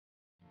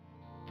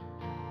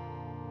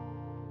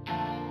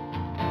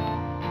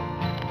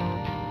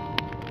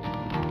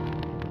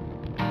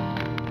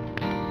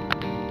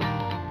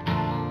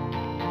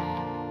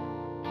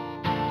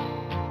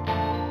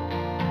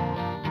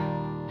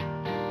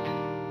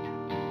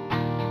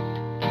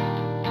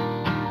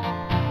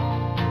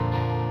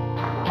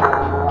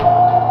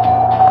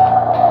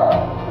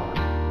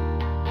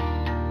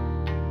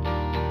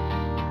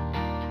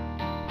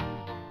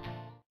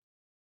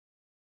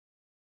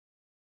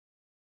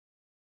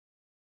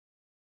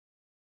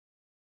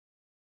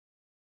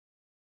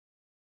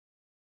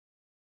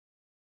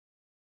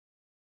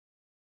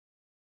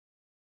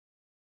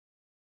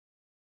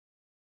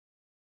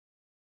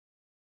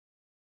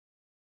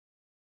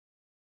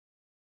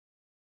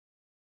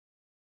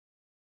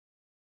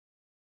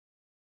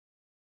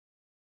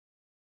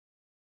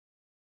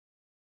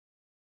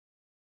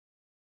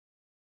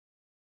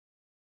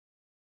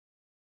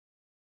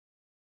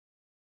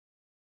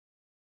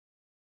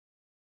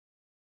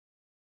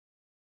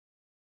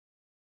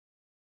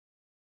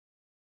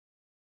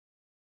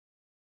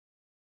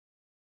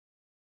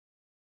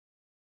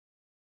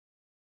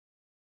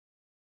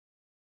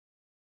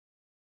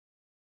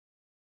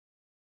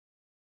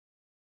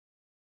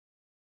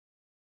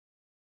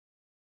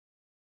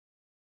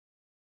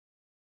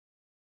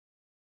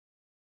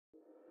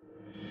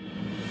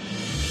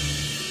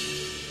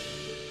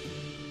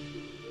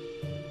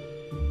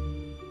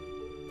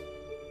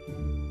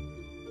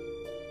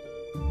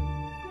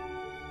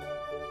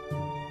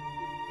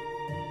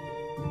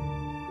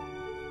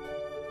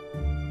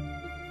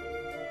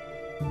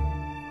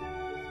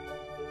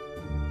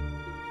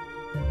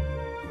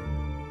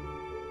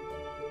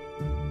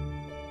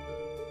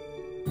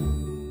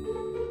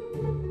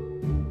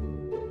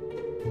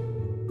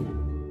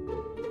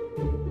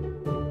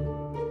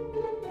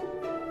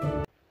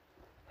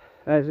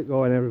How's it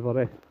going,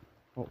 everybody?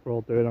 Hope we're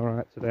all doing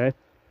alright today.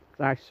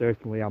 I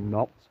certainly am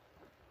not.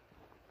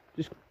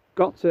 Just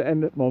got to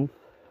end of month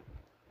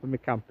for my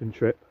camping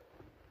trip.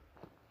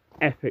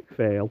 Epic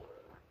fail.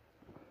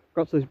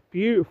 Got to this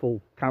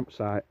beautiful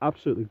campsite,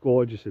 absolutely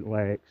gorgeous in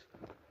lakes.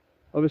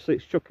 Obviously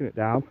it's chucking it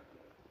down,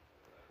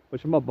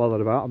 which I'm not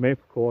bothered about. I made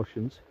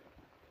precautions.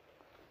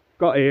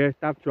 Got here,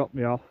 Dad dropped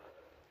me off.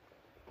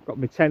 Got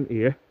my tent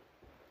here.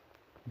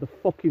 The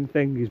fucking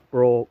thing is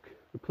broke,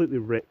 completely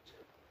ripped.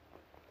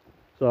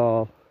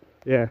 So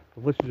yeah,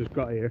 I've literally just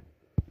got here.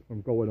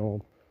 I'm going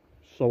home.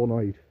 So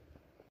annoyed.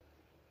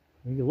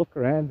 When you look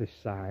around this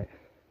site,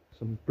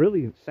 some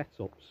brilliant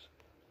setups.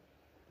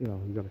 You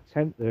know, you've got a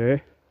tent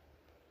there,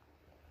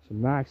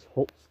 some nice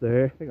huts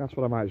there. I think that's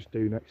what I might just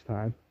do next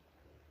time.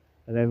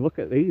 And then look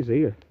at these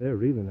here, they're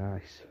really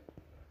nice.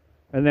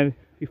 And then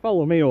if you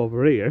follow me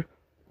over here,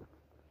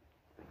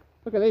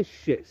 look at this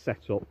shit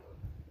setup.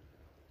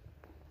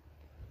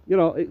 You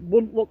know, it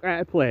wouldn't look out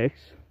of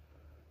place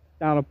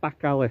down a back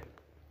alley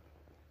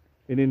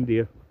in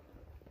India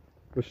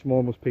where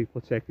homeless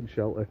people are taking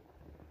shelter.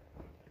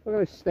 Look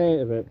at the state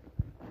of it.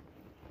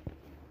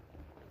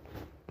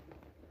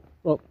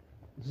 Look,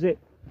 zip,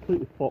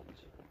 completely fucked.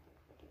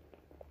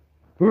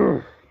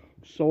 I'm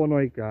so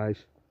annoyed,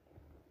 guys.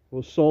 I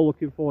was so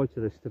looking forward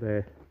to this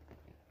today.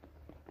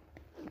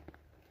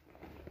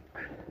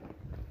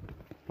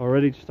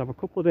 Already just have a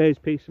couple of days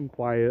peace and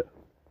quiet.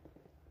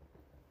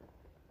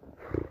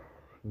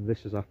 And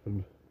this has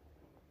happened.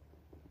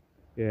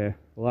 Yeah,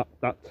 well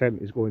that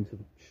tent is going to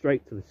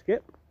straight to the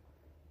skip.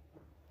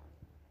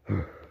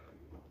 I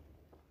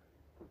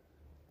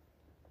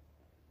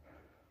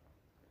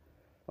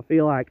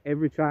feel like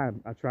every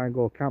time I try and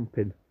go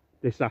camping,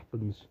 this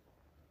happens.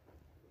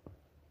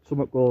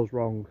 Something goes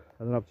wrong,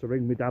 and then I have to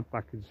ring my dad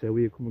back and say, will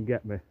you come and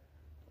get me? It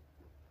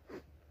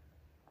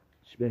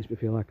just makes me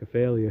feel like a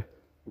failure.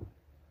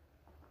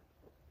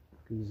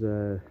 Because,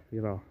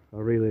 you know, I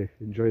really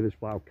enjoy this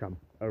wild camp.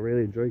 I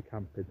really enjoy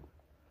camping.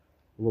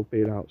 I love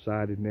being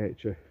outside in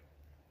nature.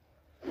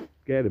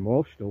 Getting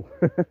emotional.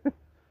 Because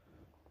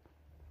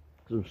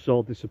I'm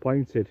so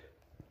disappointed.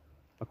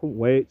 I couldn't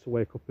wait to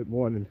wake up in the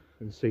morning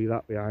and see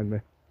that behind me.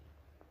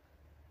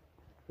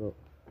 But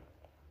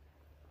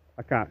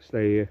I can't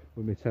stay here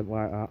with my tent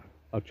like that.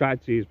 I've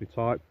tried to use my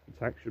tarp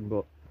protection,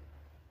 but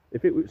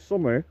if it was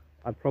summer,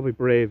 I'd probably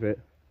brave it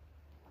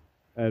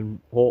and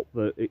hope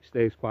that it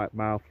stays quite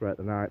mild throughout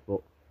the night, but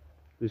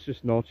there's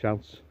just no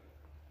chance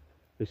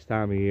this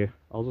time of year.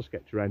 I'll just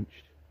get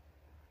drenched.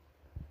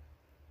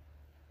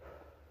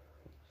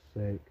 For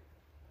sake.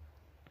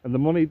 And the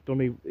money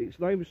it's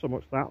not even so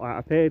much that, like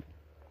I paid,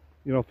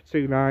 you know, for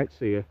 2 nights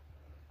here.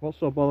 I'm not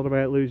so bothered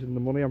about losing the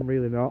money, I'm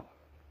really not.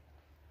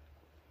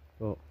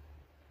 But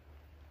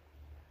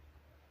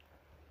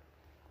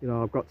you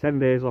know, I've got 10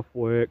 days off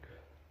work.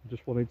 I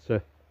just wanted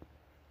to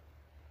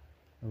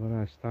have a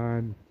nice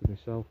time to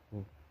myself.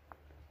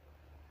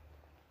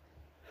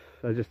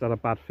 I just had a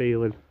bad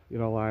feeling, you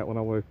know, like when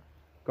I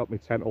got my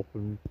tent up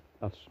and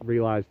I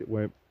realised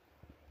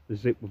the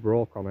zip was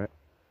broke on it.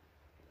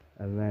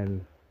 And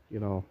then, you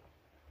know,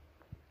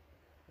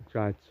 I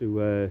tried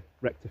to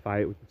rectify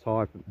it with the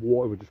tarp, and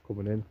water was just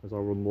coming in as I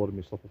was unloading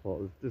my stuff. I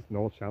thought, there's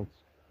no chance.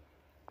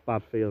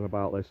 Bad feeling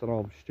about this. I know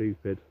I'm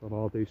stupid, I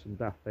know I'll do some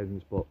daft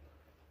things, but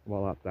I'm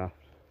not that daft.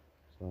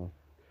 So,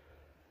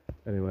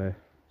 anyway,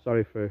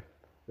 sorry for a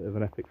bit of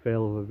an epic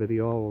fail of a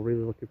video. We're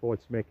really looking forward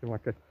to making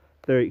like a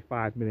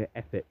 35-minute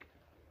epic.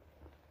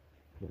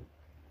 But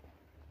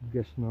I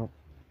guess not.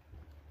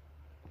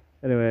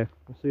 Anyway,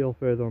 I'll see you all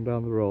further on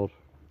down the road.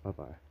 Bye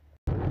bye.